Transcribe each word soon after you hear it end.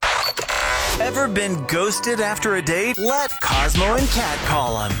Ever been ghosted after a date? Let Cosmo and Kat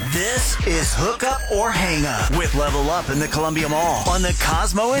call him. This is Hook Up or Hang Up with Level Up in the Columbia Mall on the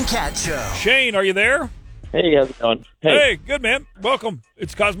Cosmo and Kat Show. Shane, are you there? Hey, how's it going? Hey, good, man. Welcome.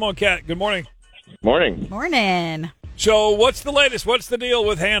 It's Cosmo and Kat. Good morning. Morning. Morning. So what's the latest? What's the deal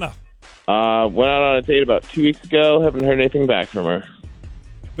with Hannah? Went out on a date about 2 weeks ago. Haven't heard anything back from her.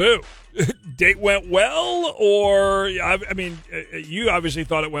 Boo. Date went well, or, I mean, you obviously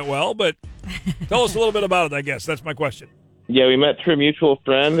thought it went well, but tell us a little bit about it, I guess. That's my question. Yeah, we met through a mutual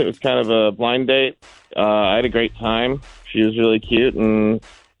friend. It was kind of a blind date. I had a great time. She was really cute, and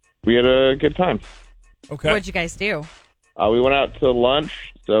we had a good time. Okay. What'd you guys do? We went out to lunch,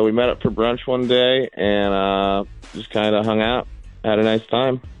 so we met up for brunch one day, and just kind of hung out. Had a nice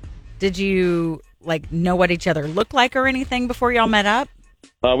time. Did you, know what each other looked like or anything before y'all met up?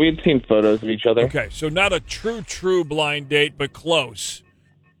 We had seen photos of each other. Okay, so not a true blind date, but close.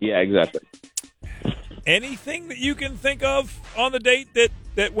 Yeah, exactly. Anything that you can think of on the date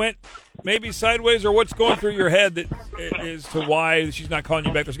that went maybe sideways, or what's going through your head that is to why she's not calling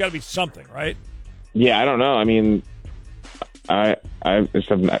you back? There's got to be something, right? Yeah, I don't know. I mean, I just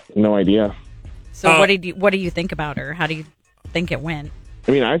have no idea. So what do you think about her? How do you think it went?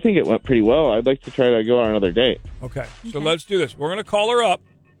 I mean, I think it went pretty well. I'd like to try to go on another date. Okay, so let's do this. We're going to call her up.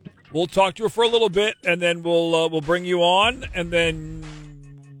 We'll talk to her for a little bit, and then we'll bring you on, and then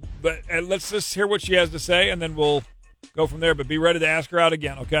let's just hear what she has to say, and then we'll go from there. But be ready to ask her out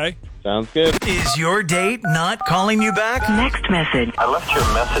again, okay? Sounds good. Is your date not calling you back? Next message. I left you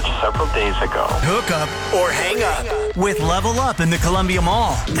a message several days ago. Hook Up or Hang Up with Level Up in the Columbia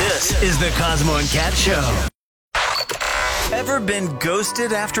Mall. This is the Cosmo and Kat Show. Ever been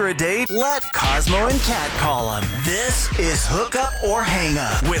ghosted after a date? Let Cosmo and Kat call him. This is Hook Up or Hang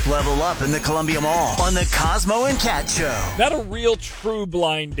Up with Level Up in the Columbia Mall on the Cosmo and Kat Show. Not a real true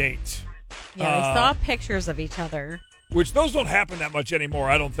blind date. Yeah, they saw pictures of each other. Which those don't happen that much anymore,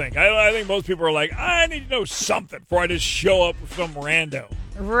 I don't think. I think most people are like, I need to know something before I just show up with some rando.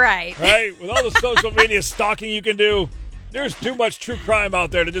 Right. Right? With all the social media stalking you can do, there's too much true crime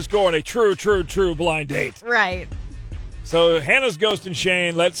out there to just go on a true blind date. Right. So Hannah's ghosting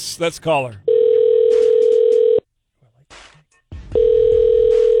Shane. Let's call her.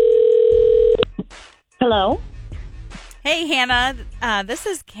 Hello. Hey, Hannah. This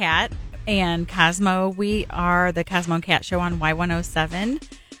is Kat and Cosmo. We are the Cosmo and Kat Show on Y107.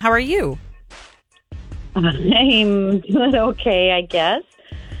 How are you? I'm doing okay, I guess.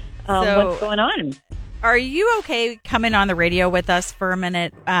 What's going on? Are you okay coming on the radio with us for a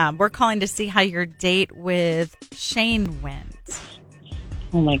minute? We're calling to see how your date with Shane went.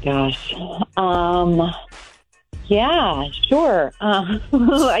 Oh, my gosh. Yeah, sure.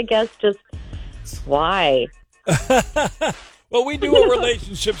 I guess just why? Well, we do a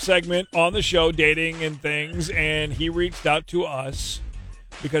relationship segment on the show, dating and things, and he reached out to us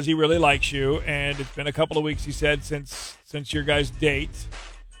because he really likes you, and it's been a couple of weeks, he said, since your guys' date.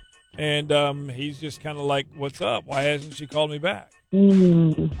 And he's just kind of like, what's up? Why hasn't she called me back?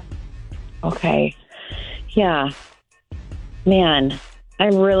 Okay. Yeah. Man, I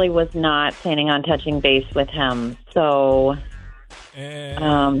really was not planning on touching base with him. So,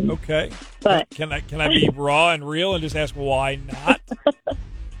 okay. But can I be raw and real and just ask why not?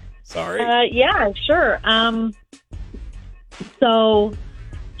 Sorry. Yeah, sure. So,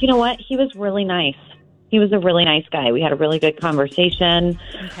 you know what? He was really nice. He was a really nice guy. We had a really good conversation.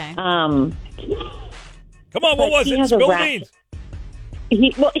 Okay. Come on, what was it? Spill the beans.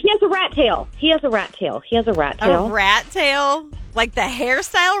 He has a rat tail. He has a rat tail. A rat tail? Like the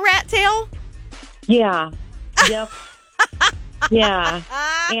hairstyle rat tail? Yeah. Yep. Yeah.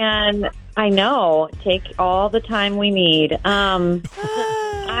 And I know. Take all the time we need. I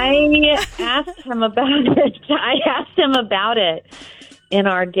asked him about it in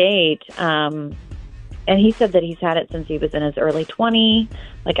our date. And he said that he's had it since he was in his early 20s.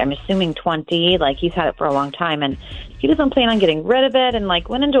 Like, I'm assuming 20. Like, he's had it for a long time. And he doesn't plan on getting rid of it and,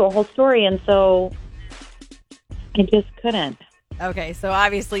 went into a whole story. And so I just couldn't. Okay, so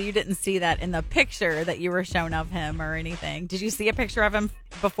obviously you didn't see that in the picture that you were shown of him or anything. Did you see a picture of him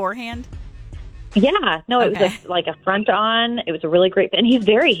beforehand? Yeah. No, it was a front on. It was a really great... And he's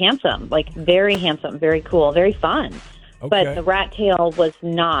very handsome. Very cool, very fun. Okay. But the rat tail was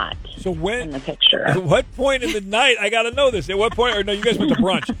not in the picture. At what point in the night, I got to know this, at what point, or no, you guys went to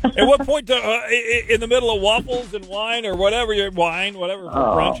brunch. At what point, in the middle of waffles and wine or whatever, for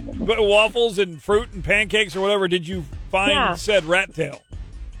brunch, but waffles and fruit and pancakes or whatever, did you find said rat tail?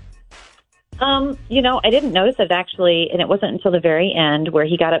 I didn't notice it actually, and it wasn't until the very end where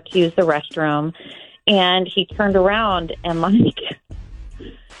he got up to use the restroom, and he turned around and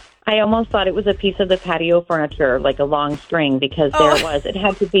I almost thought it was a piece of the patio furniture, like a long string, because there it was. It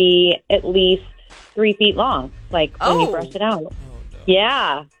had to be at least 3 feet long, like when you brushed it out. Oh, no.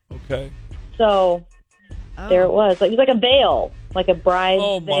 Yeah. Okay. So there it was. Like, it was like a veil, like a bride's veil.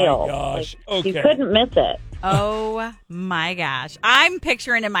 Oh, my gosh. Like, okay. You couldn't miss it. Oh, my gosh. I'm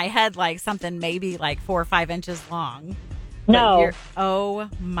picturing in my head like something maybe like 4 or 5 inches long. No. Oh,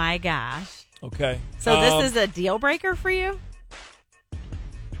 my gosh. Okay. So this is a deal breaker for you?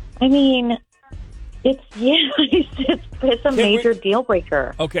 I mean, it's a major deal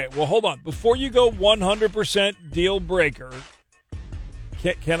breaker. Okay, well, hold on. Before you go 100% deal breaker,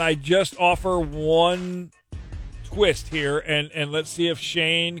 can I just offer one twist here, and let's see if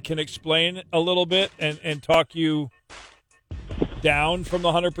Shane can explain a little bit and talk you down from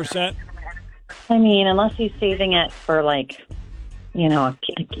the 100%? I mean, unless he's saving it for, like, you know,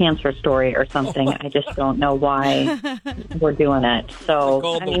 a cancer story or something, I just don't know why we're doing it. So,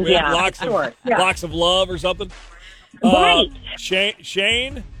 Called I the mean, Red yeah, Blocks sure. of, Blocks of Love or something? Right.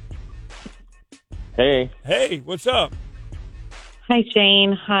 Shane? Hey, what's up? Hi,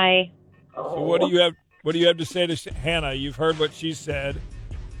 Shane. Hi. So what do you have to say to Hannah? You've heard what she said.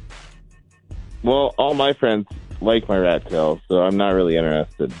 well, all my friends like my rat tail, so I'm not really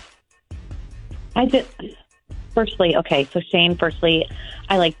interested. Firstly, Shane,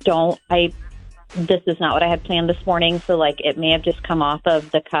 this is not what I had planned this morning, so, like, it may have just come off of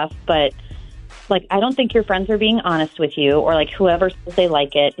the cuff, but, like, I don't think your friends are being honest with you, or, like, whoever says they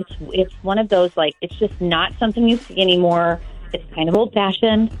like it. It's one of those, like, it's just not something you see anymore. It's kind of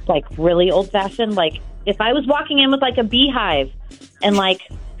old-fashioned, like, really old-fashioned. Like, if I was walking in with, like, a beehive and, like,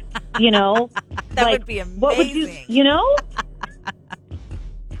 you know. That like, would be amazing. What would you know?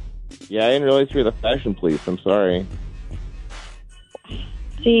 Yeah, I didn't realize you were the fashion police. I'm sorry.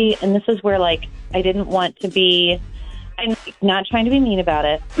 See, and this is where, like, I didn't want to be, I'm not trying to be mean about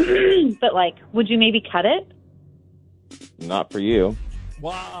it, but, like, would you maybe cut it? Not for you.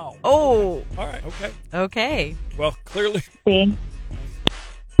 Wow. Oh. All right, okay. Okay. Well, clearly See?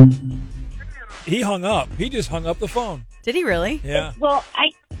 he hung up. He just hung up the phone. Did he really? Yeah. Well,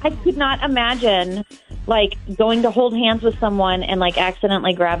 I could not imagine, like, going to hold hands with someone and, like,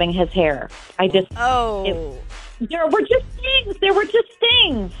 accidentally grabbing his hair. There were just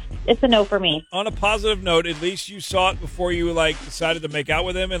things. It's a no for me. On a positive note, at least you saw it before you, like, decided to make out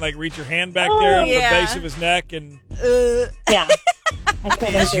with him and, like, reach your hand back there at the base of his neck and... Yeah.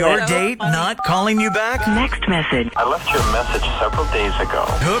 Is your date not calling you back? Next message. I left you a message several days ago.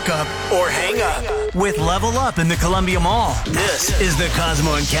 Hook up or hang up with Level Up in the Columbia Mall. This is the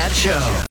Cosmo and Cat Show.